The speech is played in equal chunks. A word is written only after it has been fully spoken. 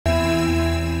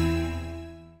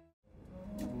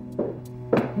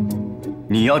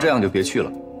你要这样就别去了。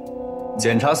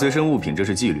检查随身物品，这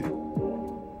是纪律。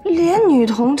连女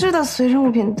同志的随身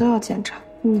物品都要检查，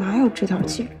哪有这条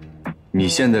纪律？你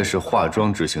现在是化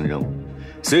妆执行任务，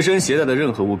随身携带的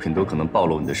任何物品都可能暴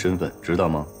露你的身份，知道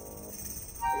吗？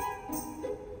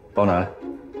包拿来。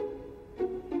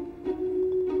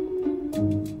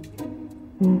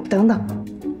等等。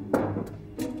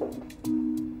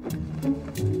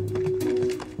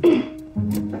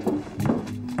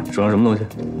手上什么东西？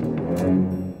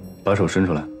把手伸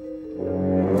出来。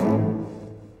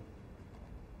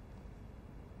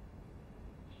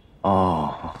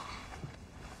哦，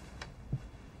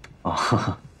哈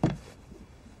哈。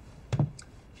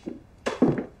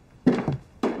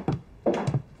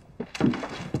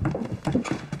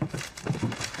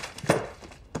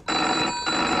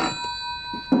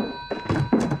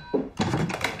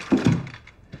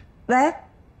喂，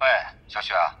小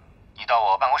雪啊，你到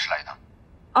我办公室来一趟。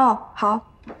哦，好。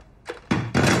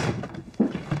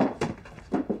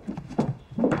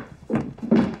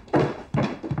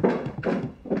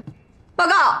报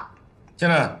告。进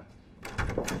来。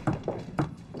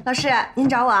老师，您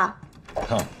找我啊？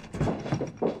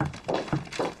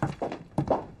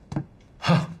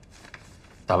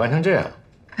打扮成这样。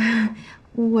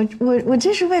我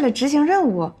这是为了执行任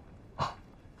务。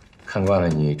看惯了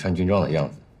你穿军装的样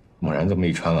子，猛然这么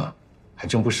一穿啊，还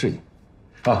真不适应。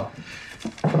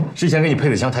之前给你配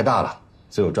的枪太大了，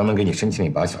所以我专门给你申请了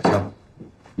一把小枪，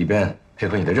以便配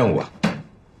合你的任务啊。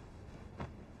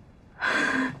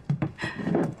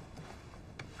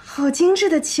好精致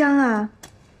的枪啊！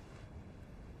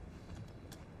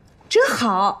真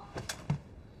好，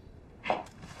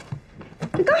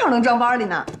这刚好能装包里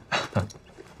呢。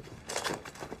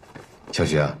小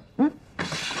徐啊，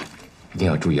一定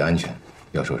要注意安全。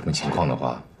要是有什么情况的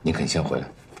话，您肯先回来。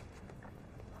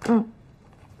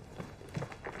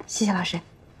谢谢老师。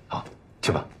好，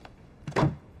去吧。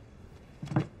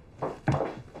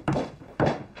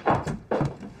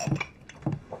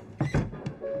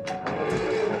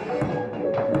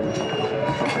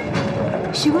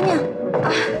许姑娘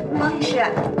啊，王女士，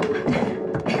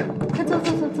快坐。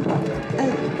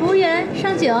服务员，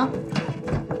上酒。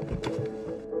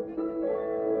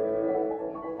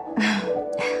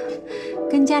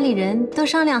跟家里人都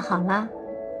商量好了？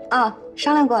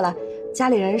商量过了。家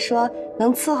里人说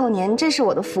能伺候您，这是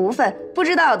我的福分，不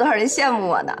知道有多少人羡慕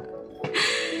我呢。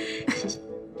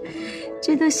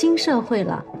这都新社会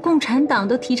了，共产党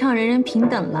都提倡人人平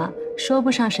等了，说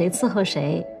不上谁伺候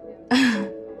谁。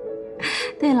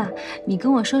对了，你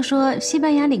跟我说说西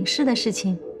班牙领事的事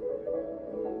情。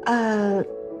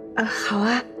好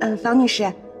啊。房女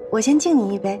士，我先敬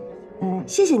您一杯。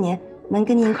谢谢您，能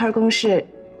跟您一块共事，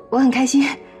我很开心。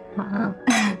好。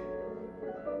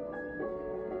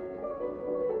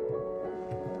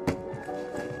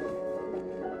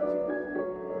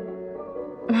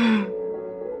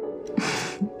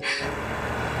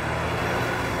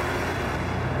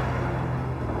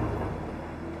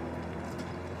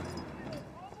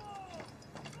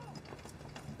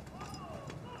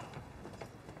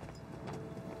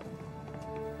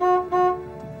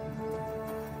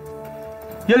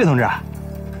耶律同志，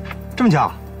这么巧？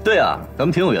对啊，咱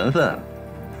们挺有缘分。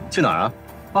去哪儿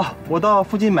啊？我到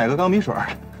附近买个钢笔水。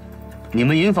你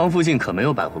们营房附近可没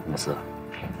有百货公司。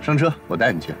上车，我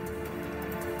带你去。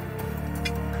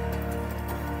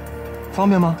方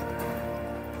便吗？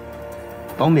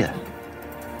方便。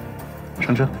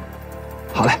上车。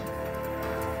好嘞。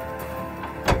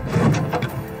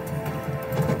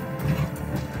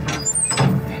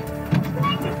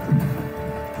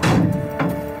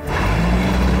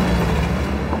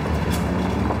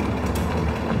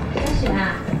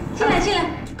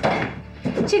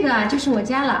这个就是我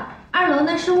家了，2楼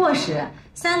呢是卧室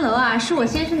，3楼是我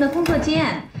先生的工作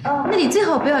间。那里最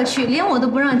好不要去，连我都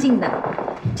不让进的。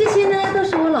这些呢都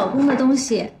是我老公的东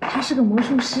西，他是个魔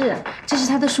术师，这是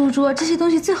他的书桌，这些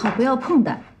东西最好不要碰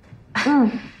的。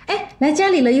来家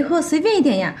里了以后随便一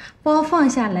点呀，包放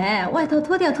下来，外套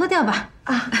脱掉吧。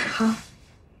好。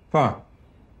凤儿，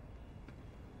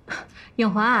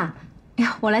永华，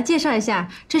我来介绍一下，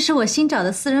这是我新找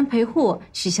的私人陪护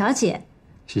许小姐。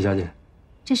许小姐。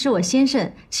这是我先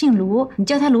生，姓卢，你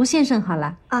叫他卢先生好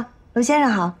了。卢先生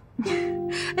好。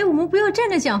我们不要站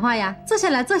着讲话呀，坐下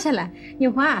来。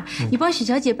永华，你帮许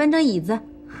小姐搬张椅子。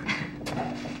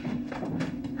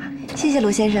谢谢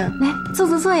卢先生。来，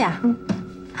坐呀。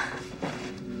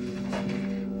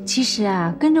其实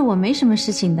跟着我没什么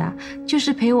事情的，就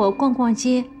是陪我逛逛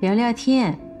街、聊聊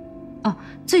天。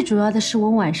最主要的是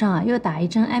我晚上要打一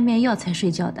针安眠药才睡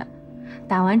觉的，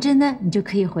打完针呢，你就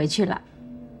可以回去了。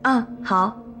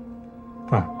好。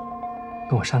凤儿，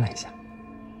跟我商量一下。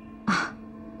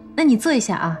那你坐一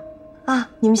下啊。啊，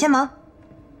你们先忙。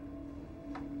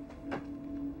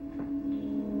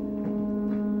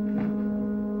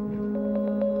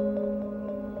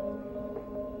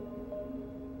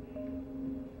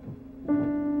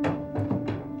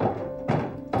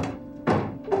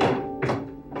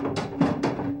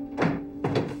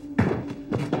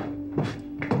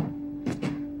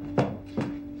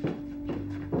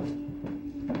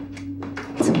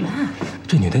怎么了？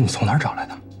这女的你从哪儿找来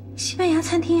的？西班牙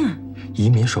餐厅啊。移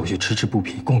民手续迟迟不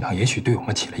批，供养也许对我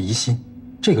们起了疑心。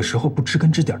这个时候不知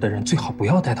根知底的人最好不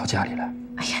要带到家里来。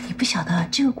哎呀，你不晓得，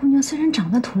这个姑娘虽然长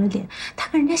得土了点，她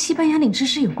跟人家西班牙领事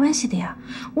是有关系的呀。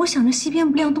我想着西边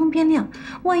不亮东边亮，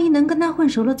万一能跟她混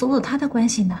熟了，走走她的关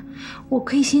系呢？我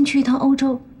可以先去一趟欧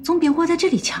洲，总比窝在这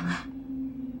里强啊。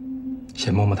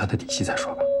先摸摸她的底细再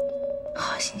说吧。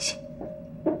好，行行。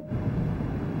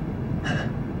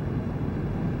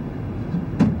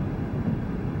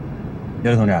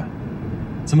叶同志，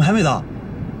怎么还没到？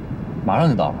马上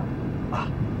就到了。啊，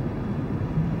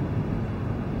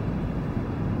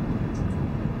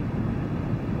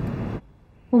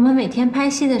我们每天拍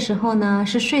戏的时候呢，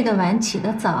是睡得晚起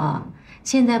得早，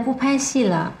现在不拍戏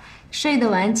了，睡得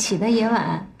晚起得也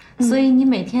晚，所以你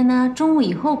每天呢中午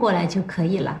以后过来就可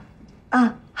以了。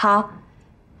啊，好。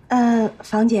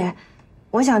房姐，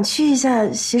我想去一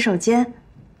下洗手间。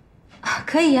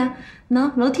可以呀，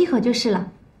喏，楼梯口就是了。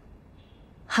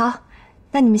好，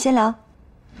那你们先聊。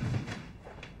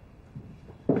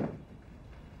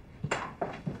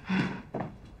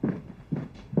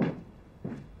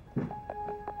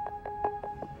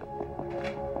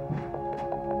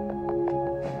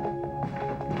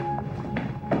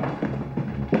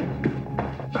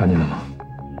看见了吗？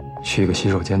去个洗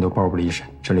手间都包不离身，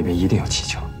这里面一定有蹊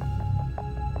跷。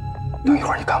等一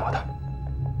会儿你看我的。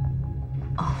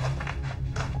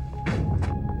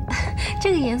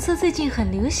这个颜色最近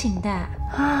很流行的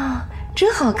啊，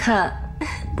真好看。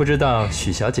不知道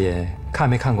许小姐看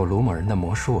没看过卢某人的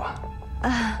魔术啊？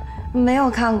啊，没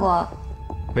有看过。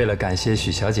为了感谢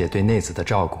许小姐对内子的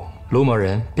照顾，卢某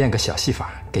人变个小戏法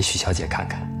给许小姐看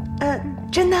看。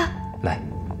真的？来，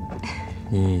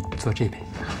你坐这边。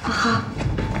好。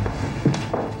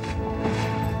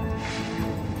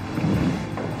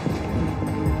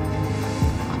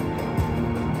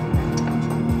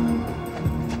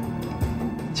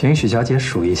请许小姐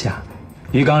数一下，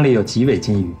鱼缸里有几尾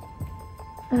金鱼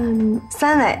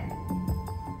？3尾。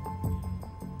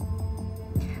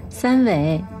3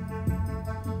尾。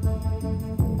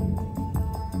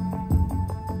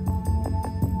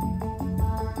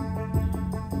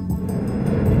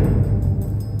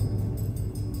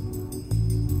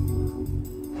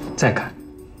再看，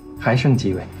还剩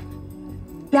几尾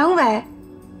？2尾。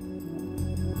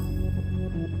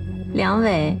2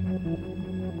尾。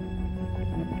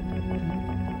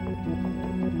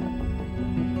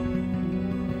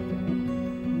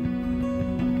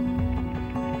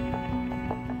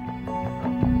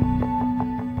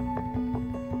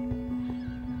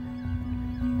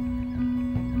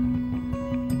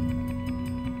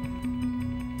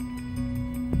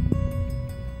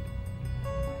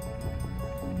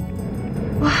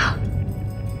哇！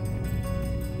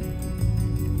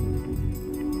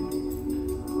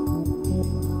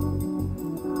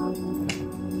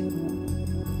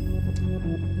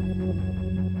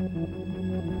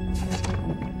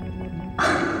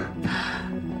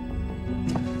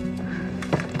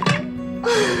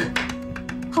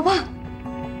好棒！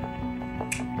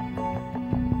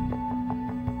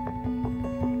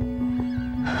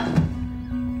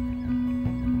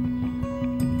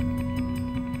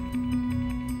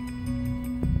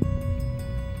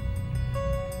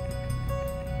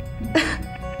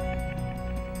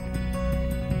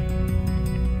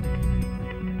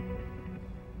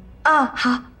啊，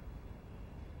好。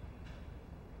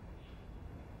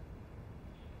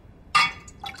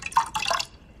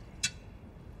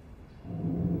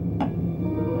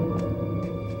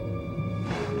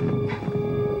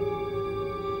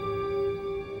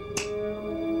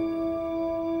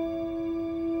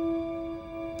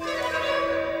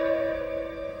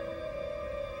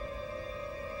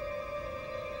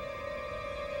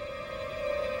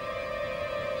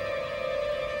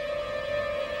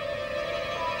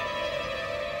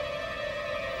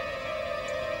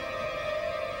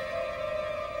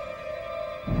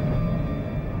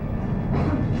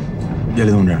叶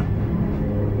雷同志，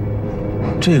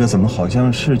这个怎么好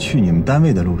像是去你们单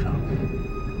位的路上？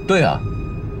对啊，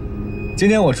今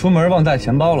天我出门忘带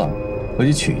钱包了，回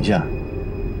去取一下。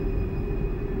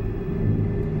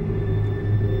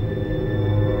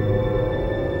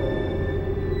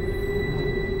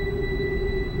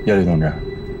叶雷同志，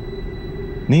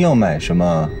您要买什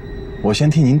么，我先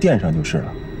替您垫上就是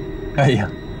了。哎呀，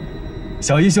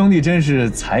小姨兄弟真是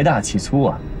财大气粗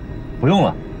啊！不用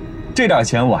了，这点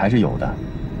钱我还是有的。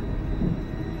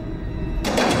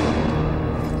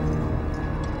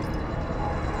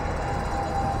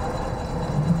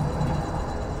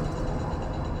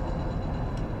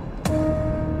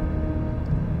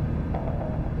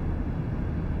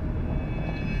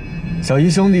小姨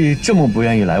兄弟这么不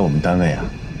愿意来我们单位啊？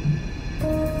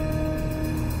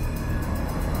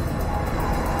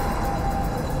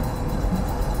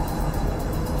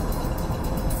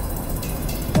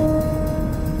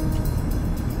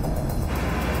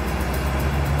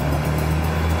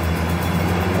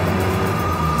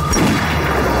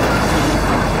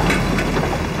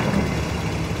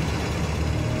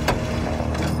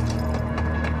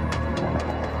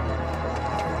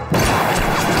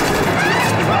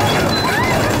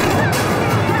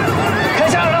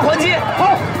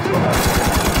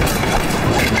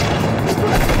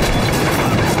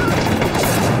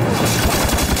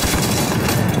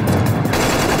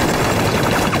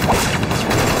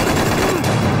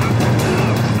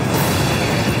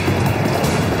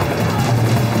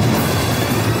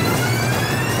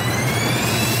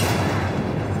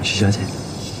徐小姐，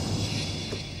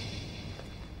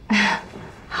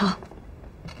好。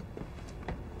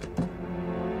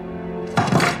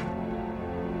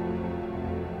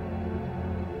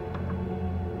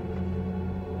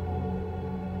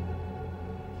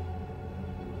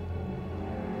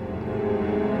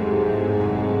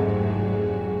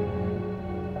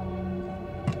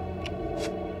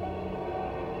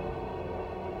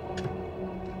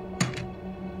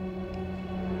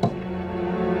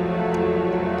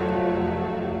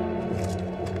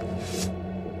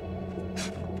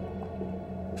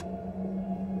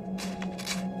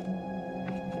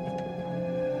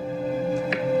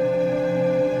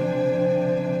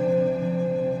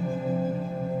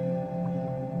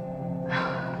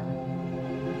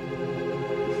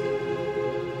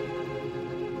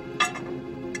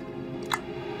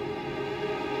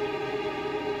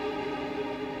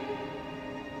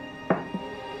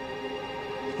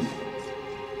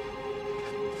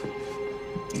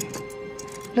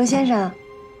刘先生，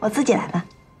我自己来吧。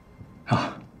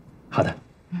啊，好的。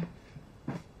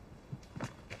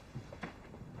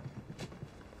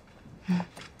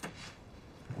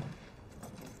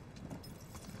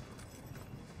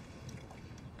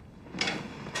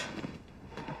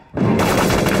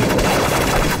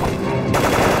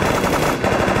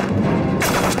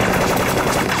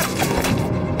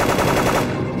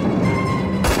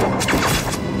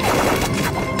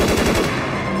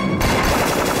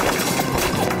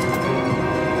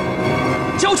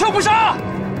交枪不杀，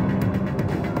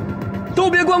都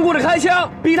别光顾着开枪，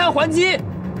逼他还击。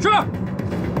是。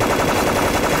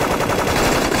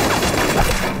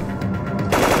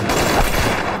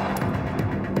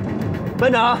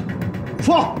班长，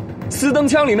说，四灯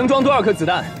枪里能装多少颗子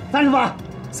弹30发。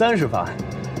30发。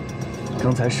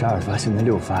刚才12发，现在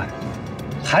6发，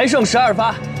还剩12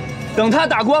发。等他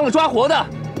打光了，抓活的。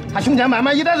他胸前满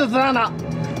满1袋子子弹呢。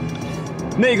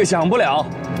那个响不了。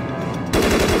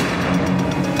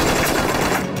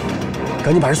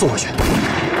赶紧把人送回去。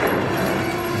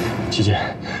琪姐，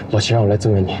老齐让我来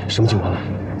增援你，什么情况？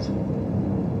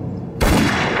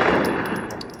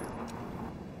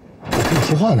我跟你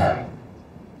说话呢，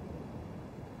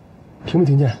听没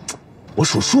听见？我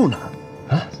数数呢。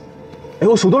啊？哎，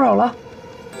我数多少了？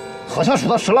好像数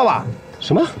到10了吧？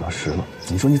什么？数到10了。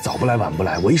你说你早不来晚不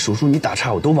来，我一数数你打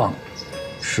岔我都忘了。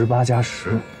18加10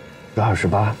是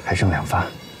28，还剩2发。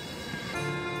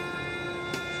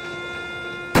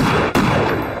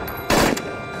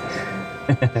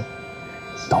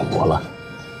到我了。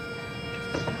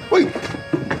喂，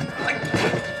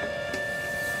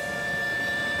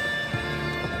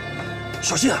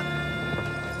小心啊！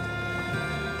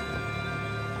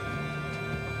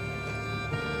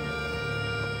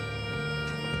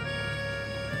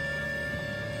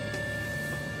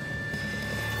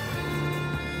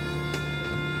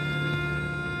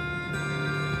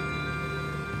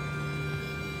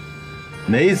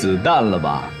没子弹了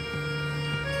吧？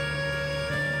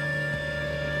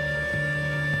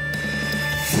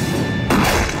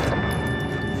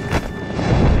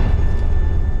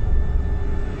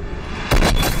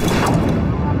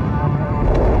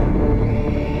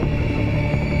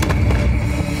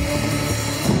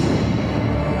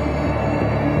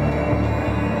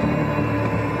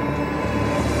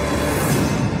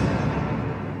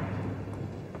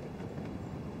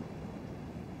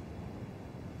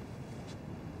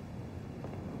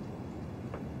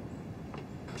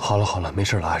好了好了，没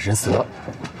事了啊，人死了。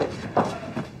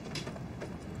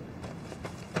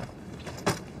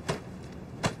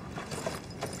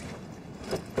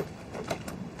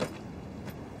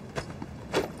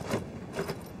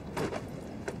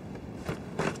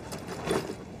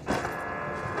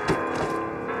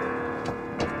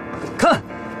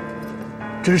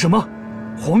这是什么？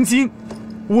黄金！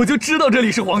我就知道这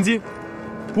里是黄金。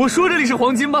我说这里是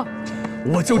黄金吗？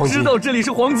我就知道这里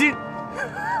是黄金。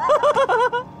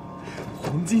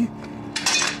黄金。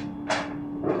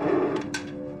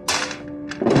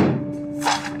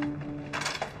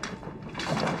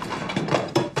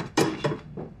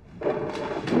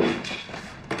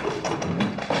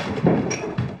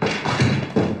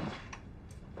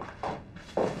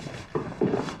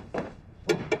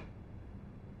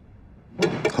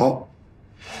好，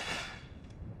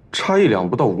差1两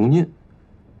不到5公斤。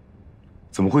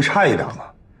怎么会差1两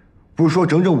啊？不是说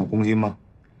整整5公斤吗？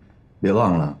别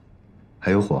忘了，还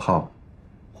有火耗。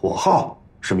火耗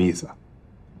什么意思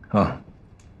啊？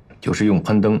就是用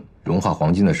喷灯融化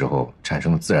黄金的时候产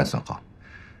生的自然损耗，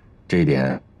这一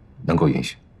点能够允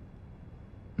许。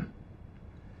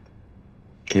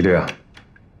一律啊，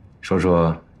说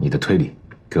说你的推理，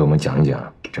给我们讲一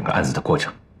讲整个案子的过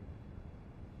程。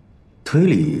推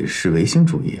理是唯心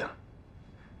主义啊，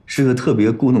是个特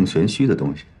别故弄玄虚的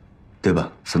东西，对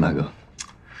吧，孙大哥？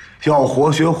要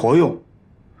活学活用，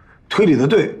推理的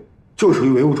对就属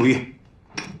于唯物主义。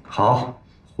好，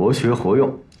活学活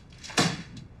用。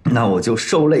那我就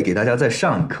受累给大家再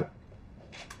上一课。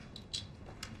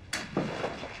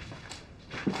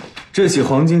这起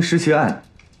黄金失窃案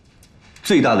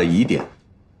最大的疑点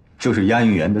就是押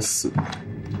运员的死。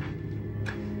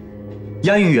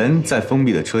押运员在封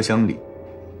闭的车厢里，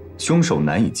凶手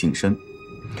难以近身，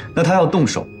那他要动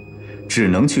手，只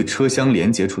能去车厢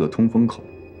连接处的通风口。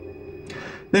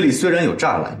那里虽然有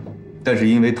栅栏，但是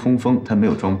因为通风，它没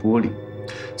有装玻璃，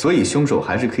所以凶手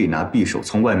还是可以拿匕首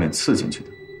从外面刺进去的。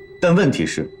但问题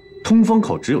是，通风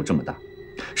口只有这么大，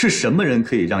是什么人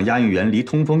可以让押运员离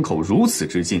通风口如此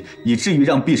之近，以至于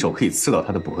让匕首可以刺到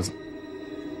他的脖子？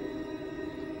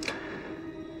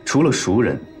除了熟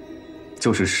人，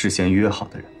就是事先约好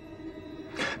的人。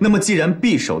那么既然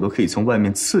匕首都可以从外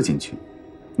面刺进去，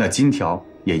那金条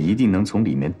也一定能从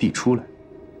里面递出来。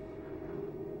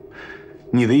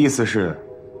你的意思是，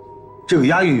这个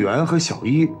押运员和小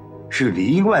一是里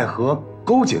应外合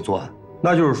勾结作案？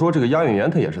那就是说，这个押运员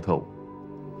他也是特务。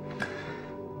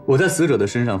我在死者的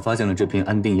身上发现了这瓶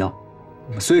安定药，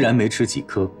虽然没吃几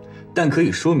颗，但可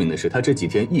以说明的是，他这几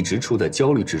天一直处在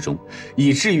焦虑之中，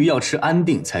以至于要吃安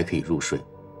定才可以入睡。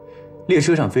列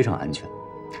车上非常安全，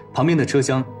旁边的车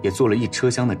厢也坐了一车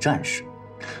厢的战士，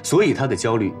所以他的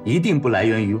焦虑一定不来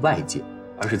源于外界，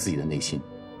而是自己的内心。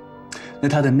那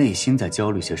他的内心在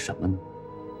焦虑些什么呢？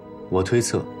我推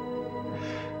测，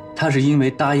他是因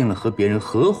为答应了和别人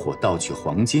合伙盗取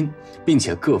黄金，并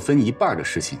且各分一半的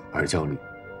事情而焦虑。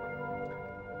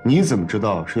你怎么知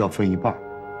道是要分一半？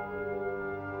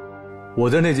我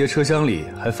在那节车厢里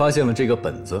还发现了这个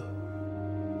本子，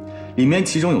里面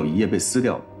其中有一页被撕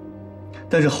掉了，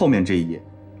但是后面这一页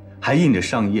还印着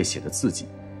上一页写的字迹。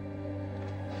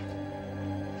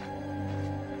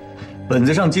本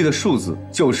子上记的数字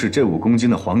就是这5公斤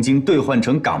的黄金兑换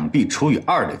成港币除以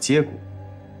2的结果。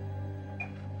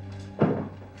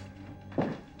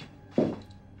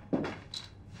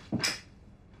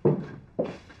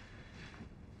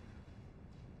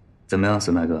怎么样，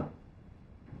孙大哥？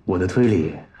我的推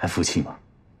理还服气吗？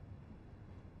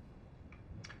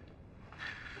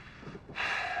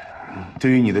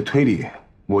对于你的推理，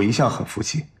我一向很服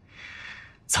气。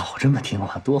早这么听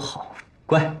话多好，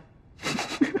乖。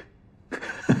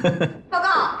报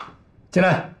告。进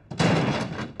来。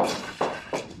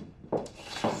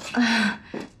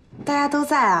大家都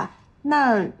在啊，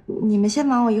那你们先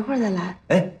忙，我一会儿再来。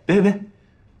哎，别，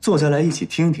坐下来一起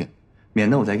听听，免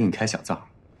得我再给你开小灶。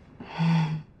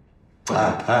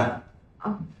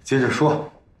接着说。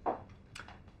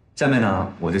下面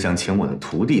呢，我就想请我的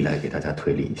徒弟来给大家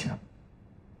推理一下。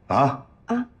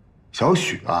小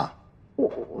许啊，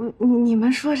你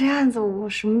们说这案子，我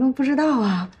什么都不知道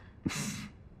啊。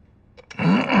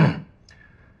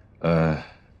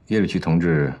耶律麒同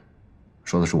志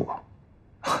说的是我。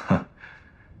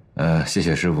谢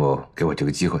谢师傅给我这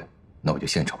个机会，那我就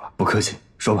献丑了。不客气，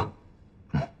说吧。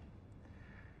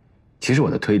其实我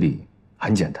的推理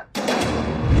很简单。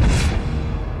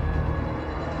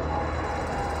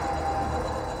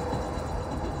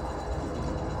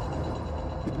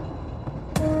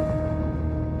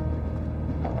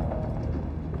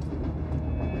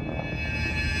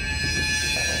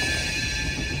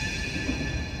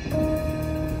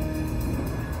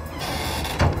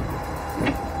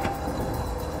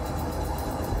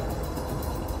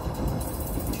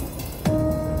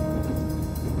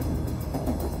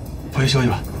回去休息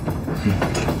吧。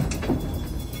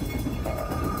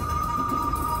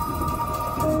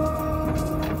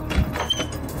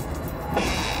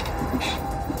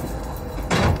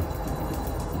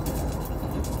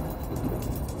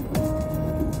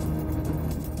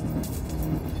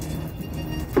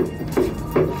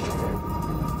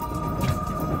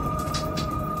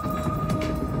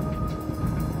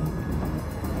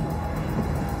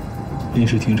临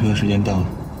时停车的时间到了，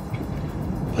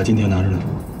把金条拿出来。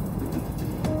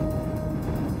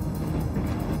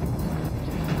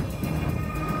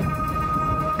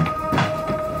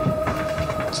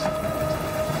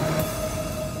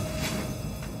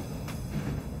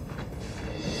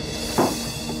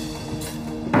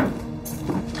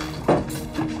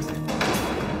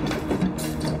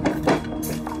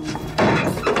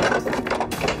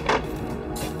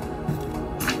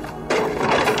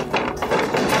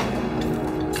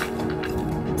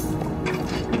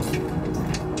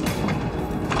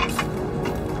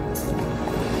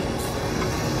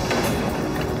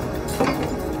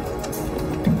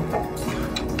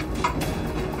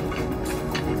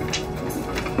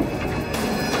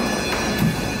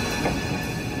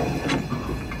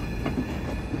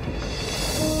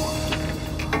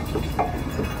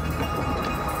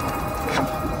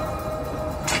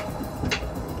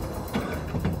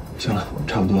行了，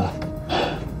差不多了。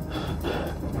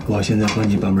我现在帮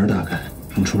你把门打开，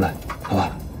你出来，好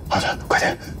吧？好的，快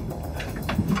点。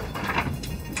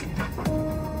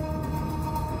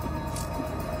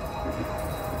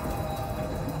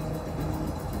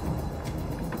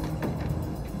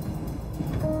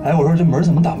哎，我说这门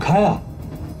怎么打不开啊？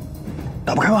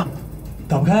打不开吗？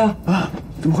打不开啊！啊，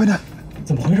怎么会呢？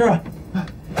怎么回事啊？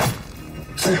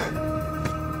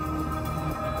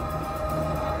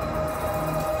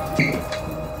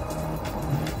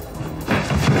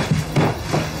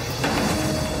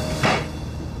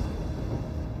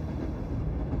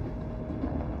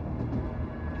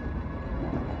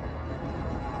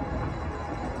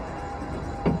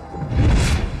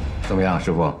怎么样，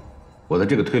师傅？我的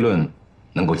这个推论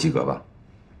能够及格吧？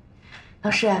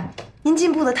老师，您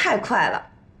进步的太快了。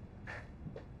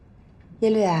耶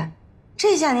律，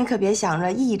这下你可别想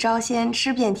着一招鲜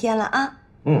吃遍天了啊！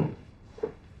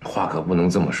话可不能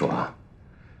这么说啊。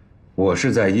我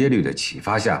是在耶律的启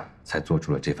发下才做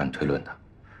出了这番推论的。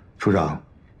处长，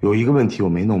有一个问题我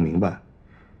没弄明白，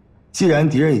既然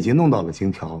敌人已经弄到了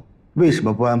金条，为什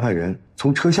么不安排人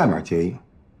从车下面接应？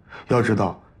要知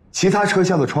道，其他车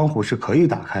厢的窗户是可以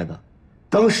打开的，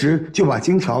当时就把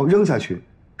金条扔下去，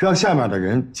让下面的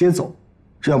人接走，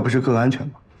这样不是更安全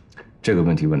吗？这个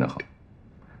问题问得好。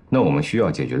那我们需要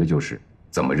解决的就是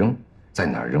怎么扔，在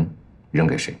哪儿扔，扔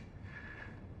给谁。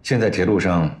现在铁路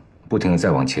上不停地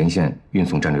在往前线运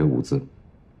送战略物资，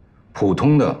普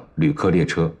通的旅客列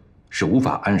车是无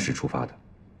法按时出发的，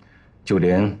就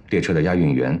连列车的押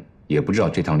运员也不知道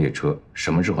这趟列车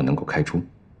什么时候能够开出。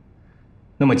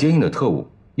那么接应的特务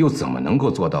又怎么能够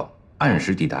做到按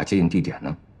时抵达接应地点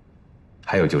呢？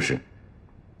还有就是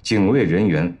警卫人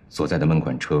员所在的门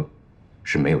款车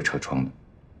是没有车窗的，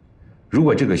如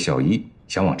果这个小姨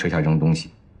想往车下扔东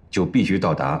西，就必须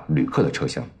到达旅客的车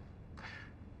厢。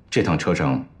这趟车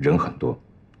上人很多，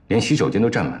连洗手间都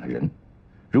站满了人，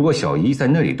如果小姨在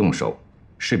那里动手，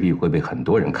势必会被很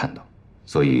多人看到，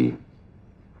所以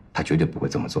她绝对不会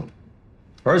这么做。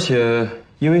而且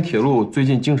因为铁路最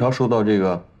近经常受到这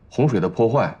个洪水的破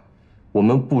坏，我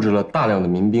们布置了大量的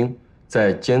民兵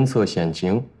在监测险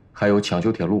情，还有抢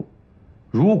修铁路。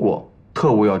如果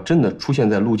特务要真的出现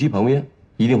在路基旁边，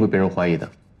一定会被人怀疑的。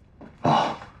哦，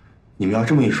你们要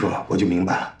这么一说，我就明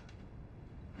白了。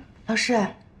老师，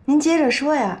您接着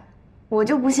说呀，我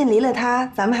就不信离了他，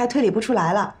咱们还推理不出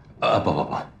来了。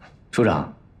不，处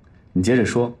长，你接着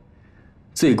说，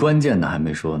最关键的还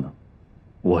没说呢。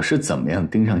我是怎么样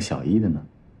盯上小一的呢？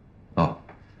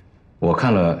我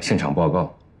看了现场报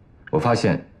告，我发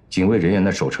现警卫人员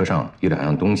的手车上有2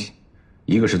样东西，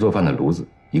一个是做饭的炉子，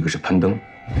一个是喷灯。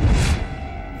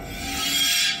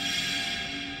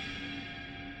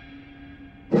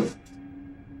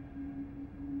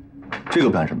这个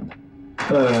干什么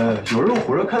的？有人用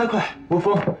火车开得快，不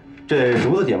风，这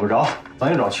炉子点不着，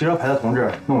咱就找汽车排的同志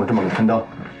弄了这么个喷灯，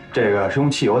这个是用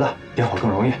汽油的，点火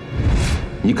更容易。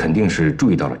你肯定是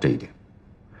注意到了这一点，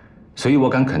所以我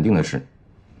敢肯定的是，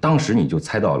当时你就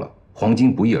猜到了黄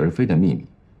金不翼而飞的秘密，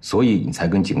所以你才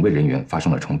跟警卫人员发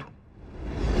生了冲突。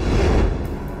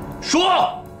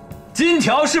说，金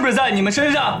条是不是在你们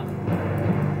身上？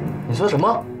你说什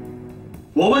么？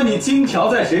我问你，金条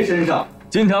在谁身上？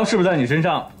金条是不是在你身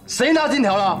上？谁拿金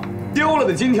条了？丢了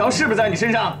的金条是不是在你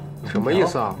身上？什么意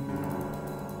思啊？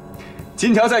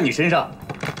金条在你身上。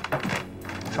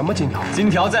什么金条？金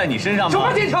条在你身上吗？什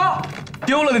么金条？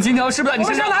丢了的金条是不是在你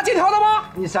身上？我是要拿金条的吗？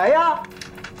你谁呀？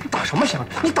你打什么响？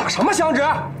你打什么响指？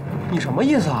你什么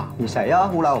意思啊？你谁呀？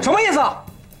诬赖我？什么意思？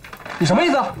你什么意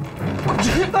思？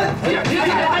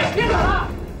别打了！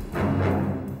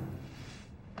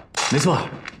没错，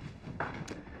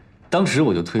当时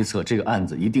我就推测这个案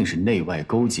子一定是内外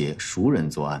勾结，熟人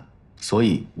作案，所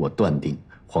以我断定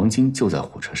黄金就在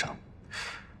火车上。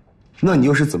那你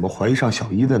又是怎么怀疑上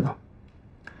小一的呢？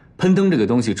喷灯这个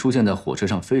东西出现在火车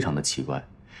上非常的奇怪，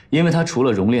因为它除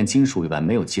了熔炼金属以外，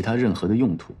没有其他任何的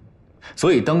用途。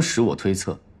所以当时我推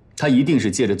测，他一定是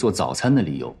借着做早餐的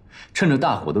理由，趁着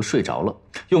大伙都睡着了，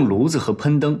用炉子和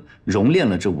喷灯熔炼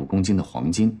了这5公斤的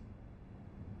黄金。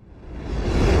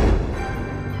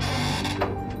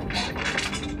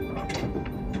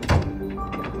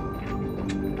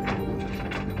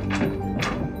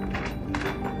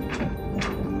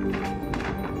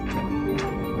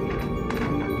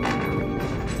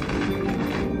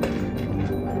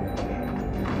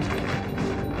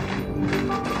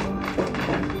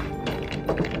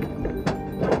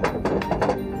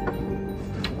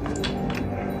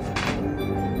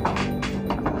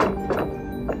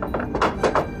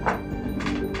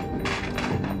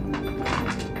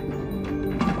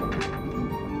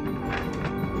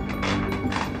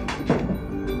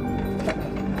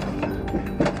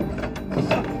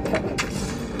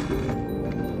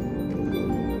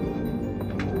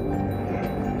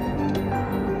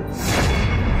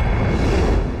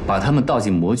把它们倒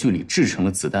进模具里，制成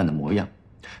了子弹的模样，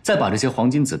再把这些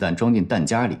黄金子弹装进弹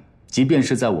夹里。即便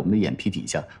是在我们的眼皮底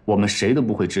下，我们谁都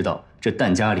不会知道这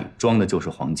弹夹里装的就是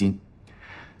黄金。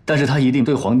但是他一定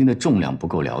对黄金的重量不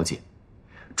够了解，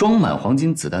装满黄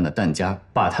金子弹的弹夹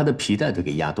把他的皮带都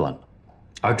给压断了。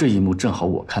而这一幕正好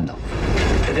我看到。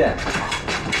再见。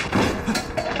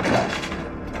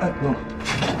哎，不用了，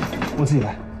我自己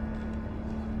来。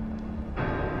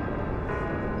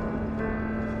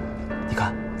你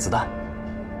看，子弹。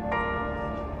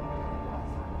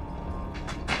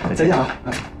再见啊！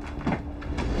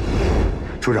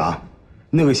处长，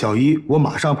那个小一，我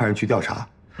马上派人去调查，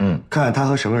看看他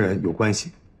和什么人有关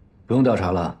系。不用调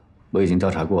查了，我已经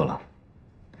调查过了。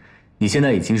你现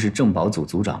在已经是政保组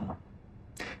组长了，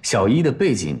小一的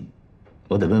背景，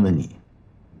我得问问你。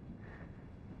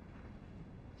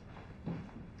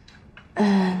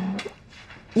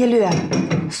耶律，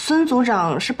孙组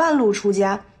长是半路出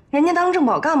家，人家当政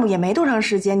保干部也没多长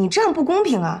时间，你这样不公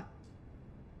平啊！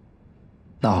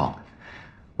那好，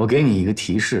我给你一个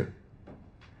提示。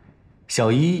小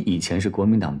一以前是国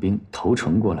民党兵投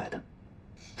诚过来的，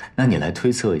那你来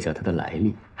推测一下他的来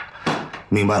历。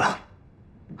明白了，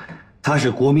他是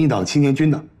国民党青年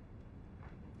军的。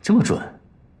这么准？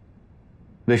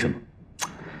为什么？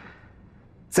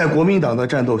在国民党的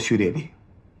战斗序列里，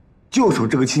就属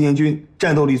这个青年军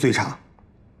战斗力最差。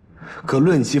可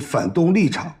论其反动立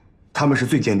场，他们是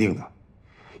最坚定的，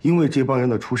因为这帮人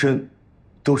的出身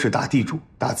都是大地主、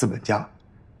大资本家，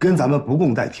跟咱们不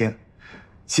共戴天。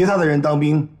其他的人当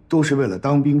兵都是为了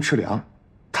当兵吃粮，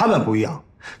他们不一样，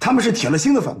他们是铁了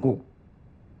心的反共。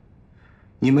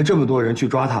你们这么多人去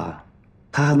抓他，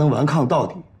他还能顽抗到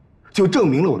底，就证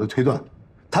明了我的推断，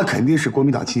他肯定是国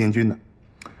民党青年军的。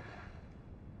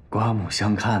刮目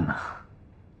相看呐！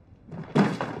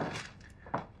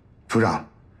处长，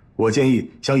我建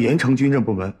议向盐城军政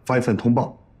部门发一份通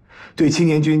报，对青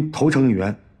年军投诚人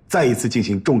员再一次进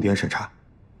行重点审查。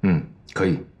可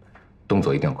以，动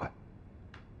作一定要快。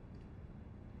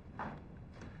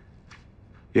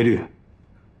耶律，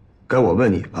该我问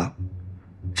你了，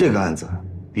这个案子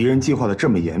敌人计划的这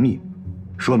么严密，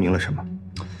说明了什么？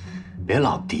别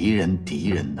老敌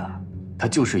人的，他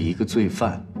就是一个罪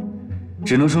犯，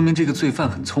只能说明这个罪犯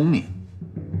很聪明。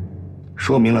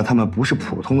说明了他们不是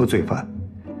普通的罪犯，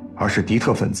而是敌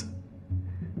特分子。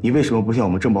你为什么不向我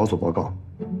们政保所报告？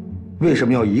为什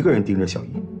么要一个人盯着小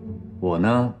一？我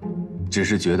呢，只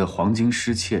是觉得黄金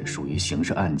失窃属于刑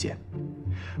事案件。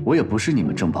我也不是你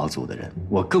们政保组的人，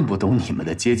我更不懂你们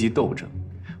的阶级斗争，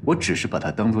我只是把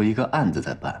它当做一个案子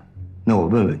在办。那我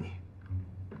问问你，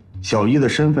小一的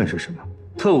身份是什么？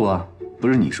特务啊，不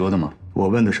是你说的吗？我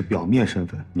问的是表面身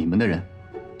份。你们的人？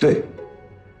对，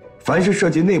凡是涉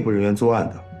及内部人员作案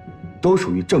的，都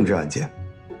属于政治案件，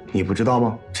你不知道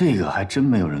吗？这个还真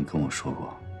没有人跟我说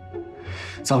过。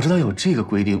早知道有这个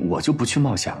规定，我就不去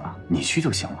冒险了，你去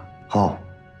就行了。好，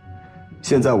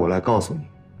现在我来告诉你，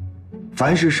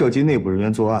凡是涉及内部人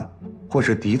员作案，或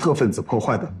是敌特分子破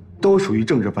坏的，都属于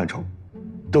政治范畴，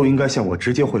都应该向我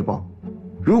直接汇报。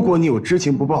如果你有知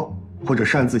情不报或者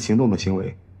擅自行动的行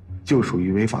为，就属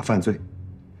于违法犯罪。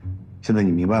现在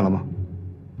你明白了吗？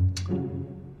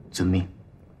遵命。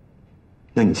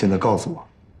那你现在告诉我，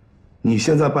你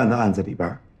现在办的案子里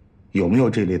边有没有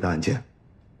这类的案件？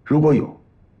如果有，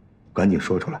赶紧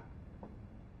说出来。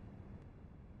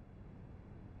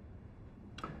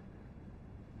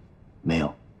没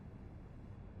有。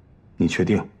你确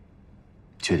定？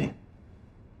确定。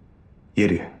耶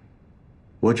律，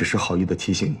我只是好意的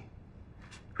提醒你，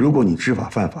如果你知法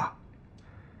犯法，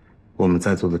我们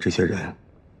在座的这些人，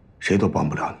谁都帮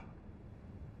不了你。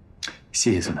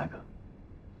谢谢孙大哥。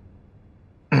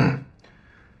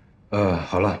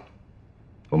好了，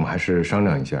我们还是商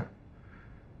量一下，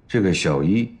这个小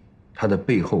一他的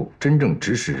背后真正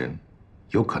指使人，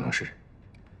有可能是谁？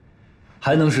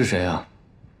还能是谁啊？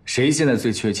谁现在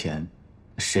最缺钱？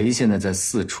谁现在在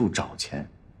四处找钱？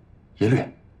耶律，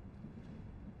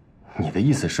你的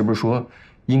意思是不是说，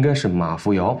应该是马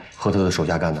扶摇和他的手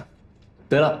下干的？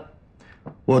对了，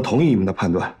我同意你们的判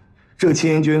断，这个青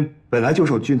年军本来就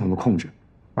受军统的控制，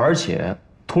而且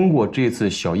通过这次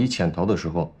小一潜逃的时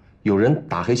候，有人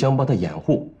打黑枪帮他掩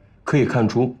护，可以看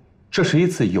出这是一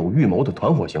次有预谋的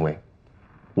团伙行为。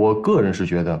我个人是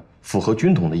觉得符合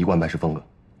军统的一贯办事风格。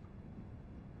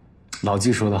老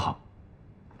纪说得好，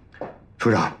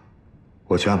处长，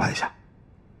我去安排一下。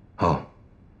好，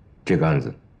这个案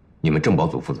子你们政保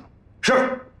组负责。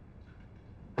是。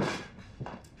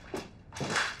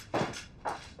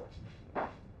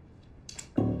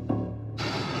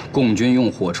共军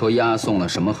用火车押送了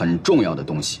什么很重要的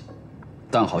东西，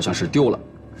但好像是丢了。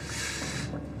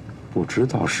不知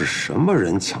道是什么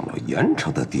人抢到盐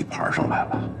城的地盘上来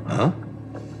了啊！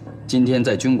今天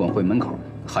在军管会门口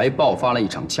还爆发了一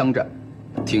场枪战，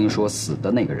听说死的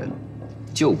那个人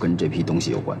就跟这批东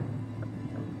西有关。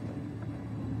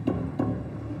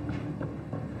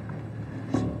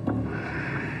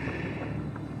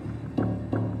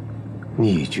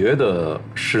你觉得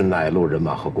是哪路人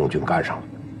马和共军干上了？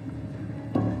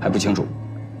还不清楚。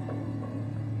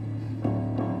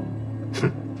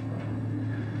哼，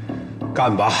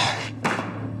干吧！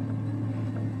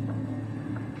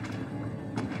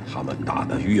他们打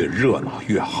得越热闹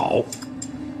越好。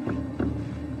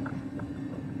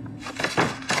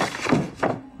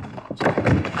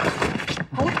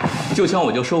好了，旧枪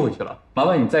我就收回去了，麻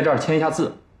烦你在这儿签一下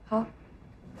字。好。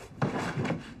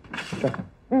这儿。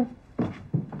嗯。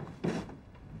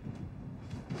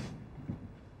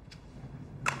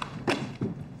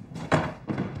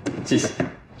谢谢。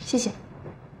谢谢。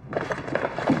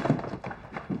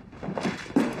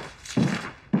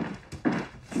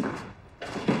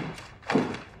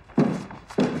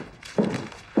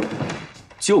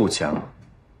旧枪，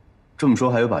这么说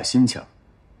还有把新枪？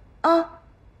啊，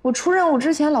我出任务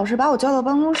之前，老师把我叫到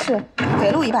办公室，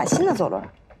给了我一把新的左轮。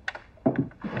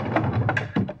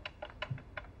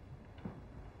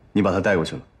你把它带过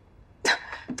去了？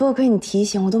多亏你提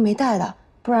醒，我都没带的，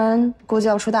不然估计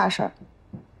要出大事儿。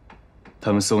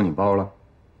他们搜你包了？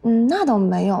那倒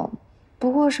没有，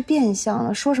不过是变相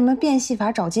的，说什么变戏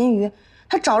法找金鱼，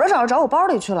他找着找着找我包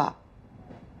里去了。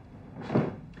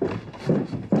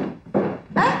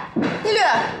哎，一律，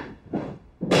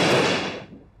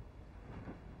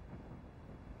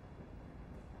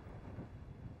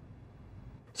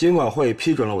军管会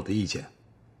批准了我的意见，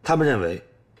他们认为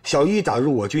小一打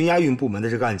入我军押运部门的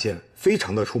这个案件非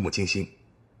常的触目惊心，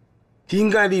应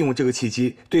该利用这个契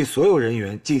机对所有人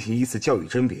员进行一次教育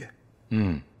甄别。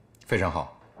非常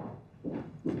好，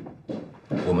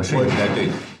我们是应该对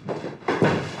的。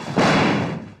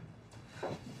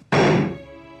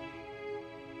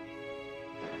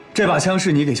这把枪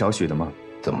是你给小许的吗？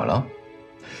怎么了？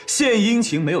献殷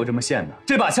勤没有这么献的，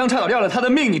这把枪差点要了他的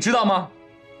命，你知道吗？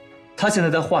他现在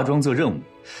在化妆做任务，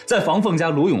在房凤家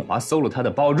卢永华搜了他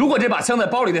的包，如果这把枪在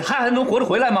包里，他还能活着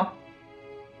回来吗？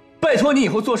拜托你以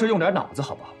后做事用点脑子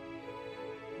好不好？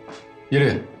耶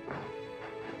律，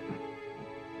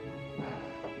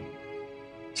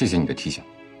谢谢你的提醒，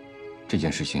这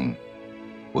件事情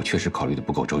我确实考虑的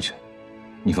不够周全。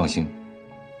你放心，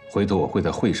回头我会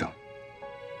在会上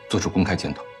做出公开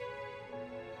检讨。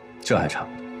这还差不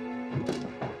多。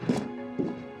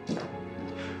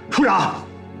处长，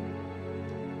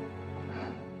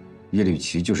耶律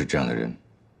齐就是这样的人，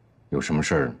有什么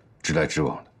事儿直来直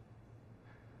往的。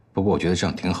不过我觉得这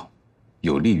样挺好，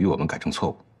有利于我们改正错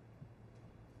误。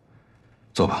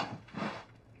坐吧，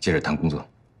接着谈工作。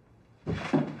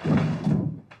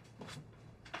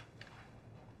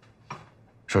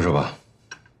说说吧，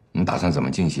你打算怎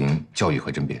么进行教育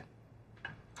和甄别？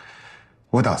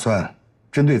我打算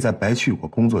针对在白区有过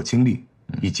工作经历，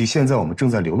以及现在我们正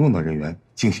在留用的人员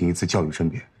进行一次教育甄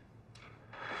别。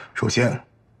首先，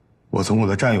我从我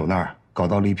的战友那儿搞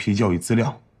到了一批教育资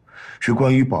料，是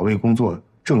关于保卫工作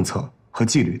政策和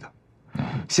纪律的。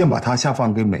先把它下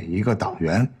放给每一个党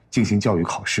员进行教育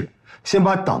考试，先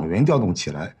把党员调动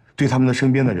起来，对他们的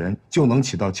身边的人就能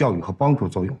起到教育和帮助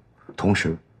作用，同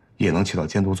时也能起到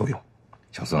监督作用。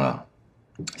小孙啊，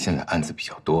现在案子比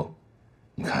较多，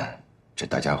你看这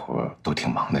大家伙都挺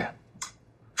忙的呀。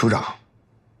处长，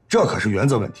这可是原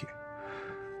则问题。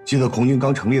记得空军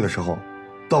刚成立的时候，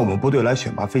到我们部队来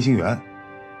选拔飞行员，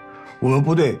我们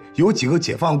部队有几个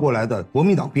解放过来的国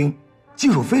民党兵，技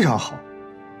术非常好，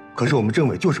可是我们政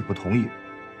委就是不同意。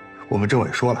我们政委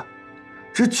说了，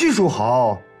这技术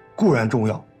好固然重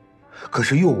要，可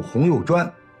是又红又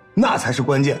专，那才是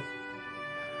关键。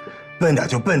笨点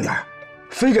就笨点，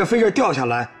飞着飞着掉下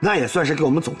来，那也算是给我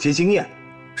们总结经验。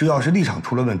这要是立场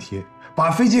出了问题，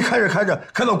把飞机开着开着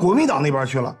开到国民党那边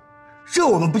去了，这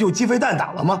我们不就鸡飞蛋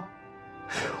打了吗？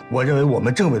我认为我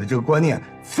们政委的这个观念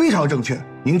非常正确，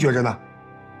您觉着呢？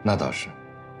那倒是。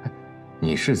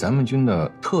你是咱们军的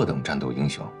特等战斗英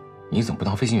雄，你怎么不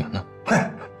当飞行员呢？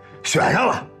嗨，选上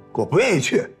了，我不愿意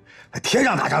去。天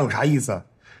上打仗有啥意思？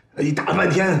一打了半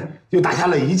天就打下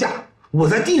了一架，我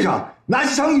在地上拿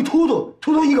起枪一突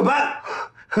突一个班。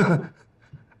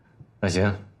那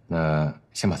行，那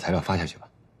先把材料发下去吧。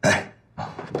哎，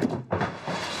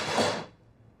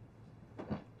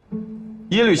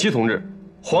耶律齐同志，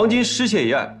黄金失窃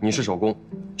一案你是首功，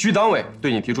局党委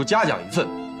对你提出嘉奖一次。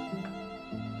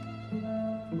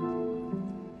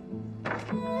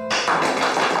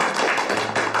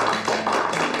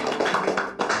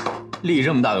立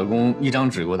这么大的功，一张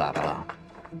纸给我打败了，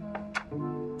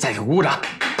再给我鼓掌。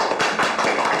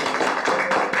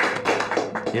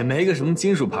也没个什么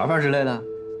金属牌牌之类的。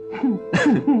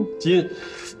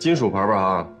金属牌牌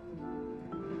啊。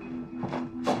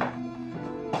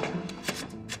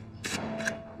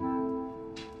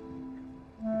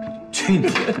去你！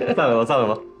散了吧，散了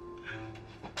吧。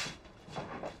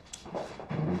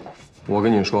我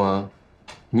跟你说啊，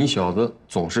你小子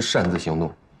总是擅自行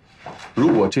动。如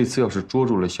果这次要是捉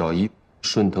住了小姨，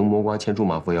顺藤摸瓜牵出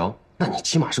马扶摇，那你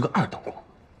起码是个2等功。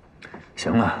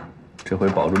行了，这回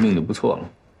保住命就不错了。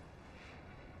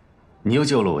你又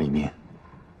救了我一命，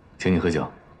请你喝酒。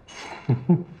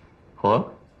好啊，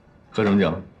喝什么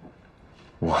酒？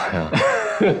我呀，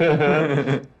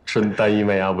纯单一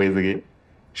麦芽威士忌。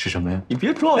是什么呀？你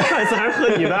别装，下一次还是喝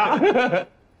你的。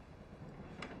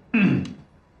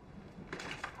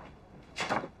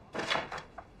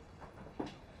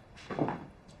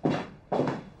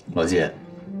老季，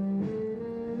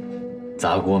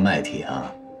砸锅卖铁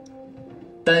啊！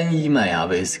单一麦芽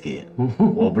威士忌，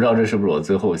我不知道这是不是我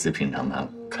最后一次品尝它了。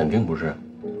肯定不是，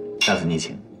下次你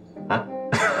请啊。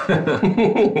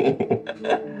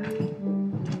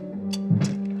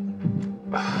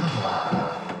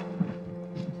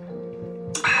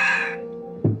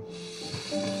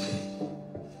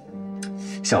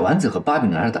小丸子和芭比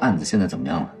男孩的案子现在怎么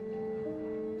样了？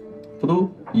不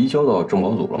都移交到政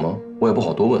保组了吗？我也不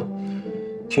好多问，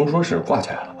听说是挂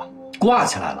起来了吧？挂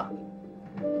起来了？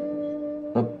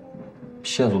那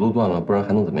线索都断了，不然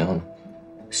还能怎么样呢？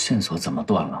线索怎么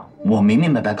断了？我明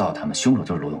明白白告诉他们，凶手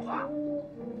就是罗永华。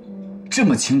这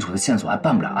么清楚的线索还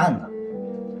办不了案呢？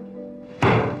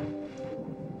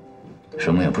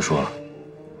什么也不说了，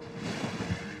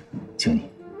请你。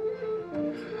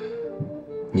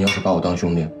你要是把我当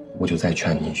兄弟，我就再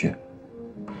劝你一句：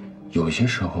有些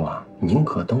时候啊，宁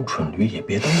可当蠢驴，也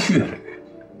别当倔驴。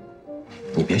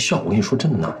你别笑，我跟你说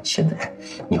真的呢，现在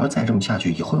你要是再这么下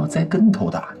去，以后要栽跟头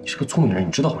的。你是个聪明人，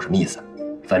你知道我什么意思？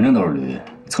反正都是驴，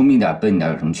聪明点笨一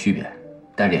点有什么区别？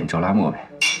带脸照拉磨呗。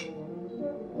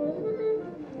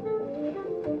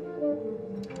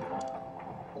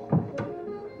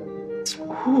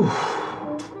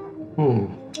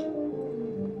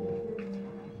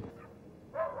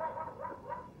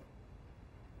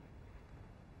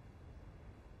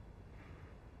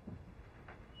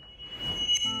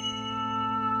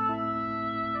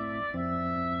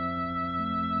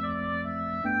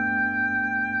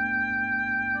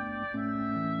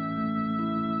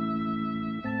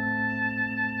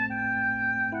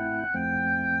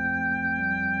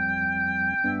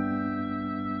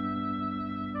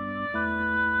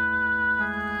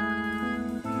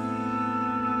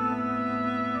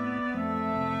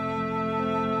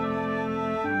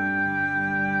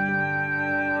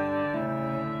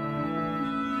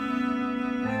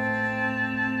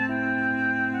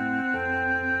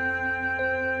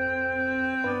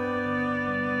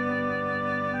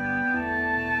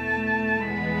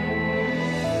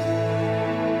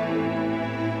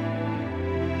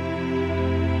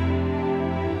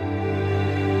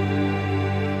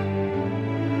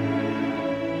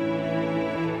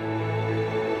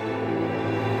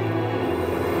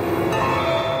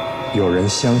有人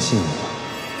相信你，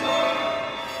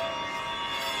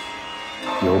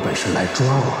有本事来抓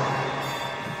我！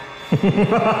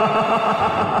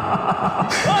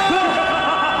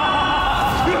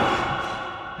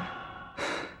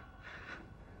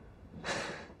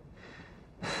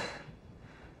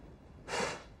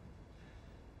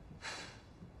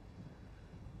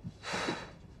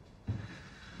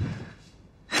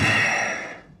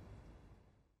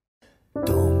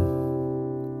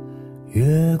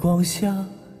月光下，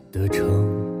的城。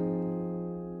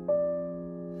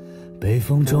北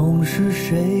风中是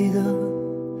谁的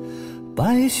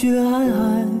白雪皑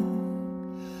皑，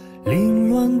凌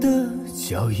乱的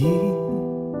脚印。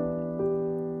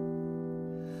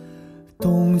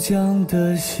冻僵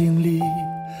的行李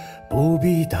不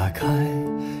必打开，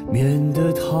免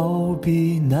得逃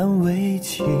避难为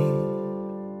情。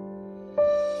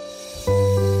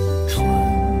春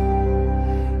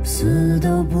死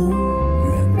都不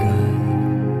愿改，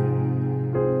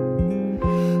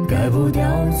改不掉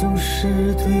总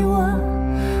是对我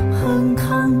很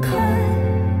慷慨，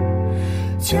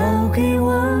交给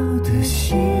我的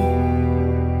心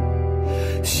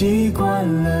习惯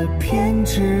了偏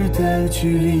执的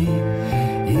距离，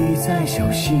一再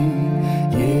小心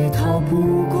也逃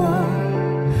不过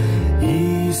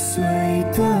易碎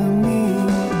的你。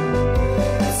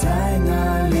在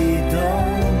哪里等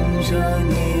着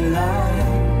你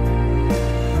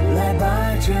来把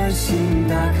这心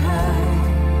打开，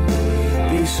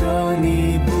别说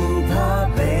你不怕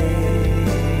被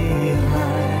害。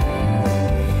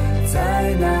在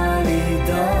哪里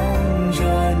等着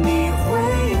你回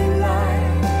来，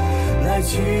来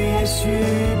去也许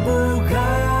不该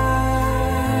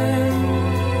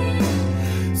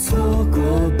错过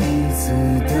彼此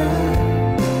的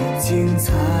精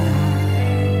彩。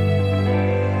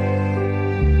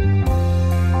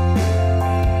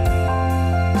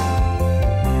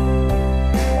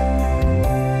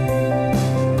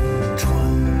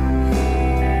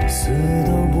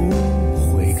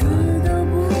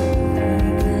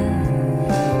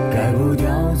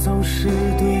总是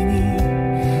对你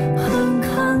很慷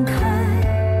慨，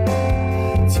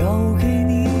交给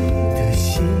你的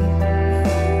心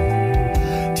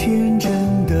天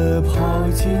真的跑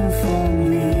进风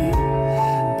里，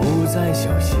不再小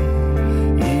心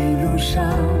一路上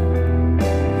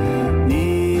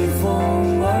逆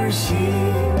风而行。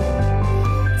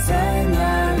在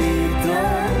哪里等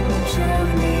着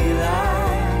你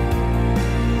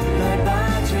来把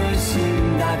这心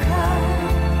打开，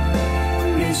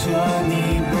别说你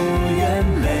不愿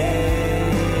被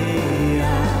爱。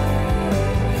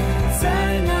在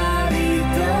哪里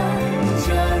等着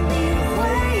你回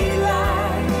来，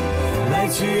来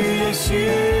去也许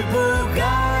不该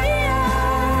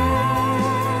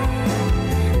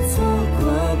错过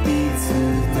彼此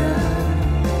的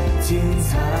精彩。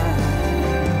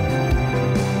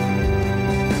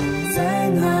在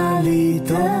哪里等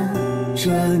着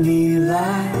你来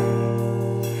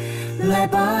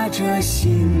把这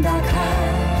心打开，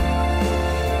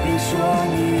别说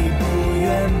你不愿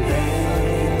被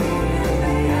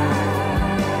爱。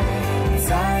在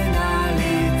哪里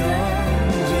等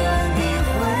着你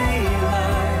回来，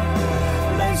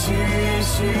来去也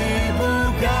许不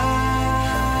该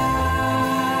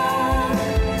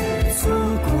错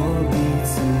过彼此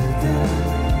的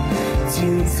精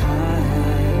彩。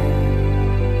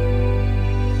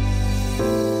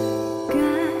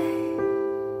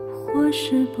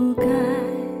是不该，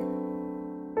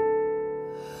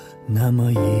那么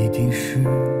一定是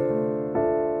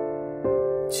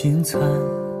精彩，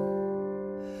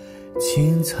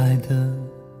精彩的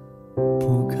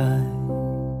不该。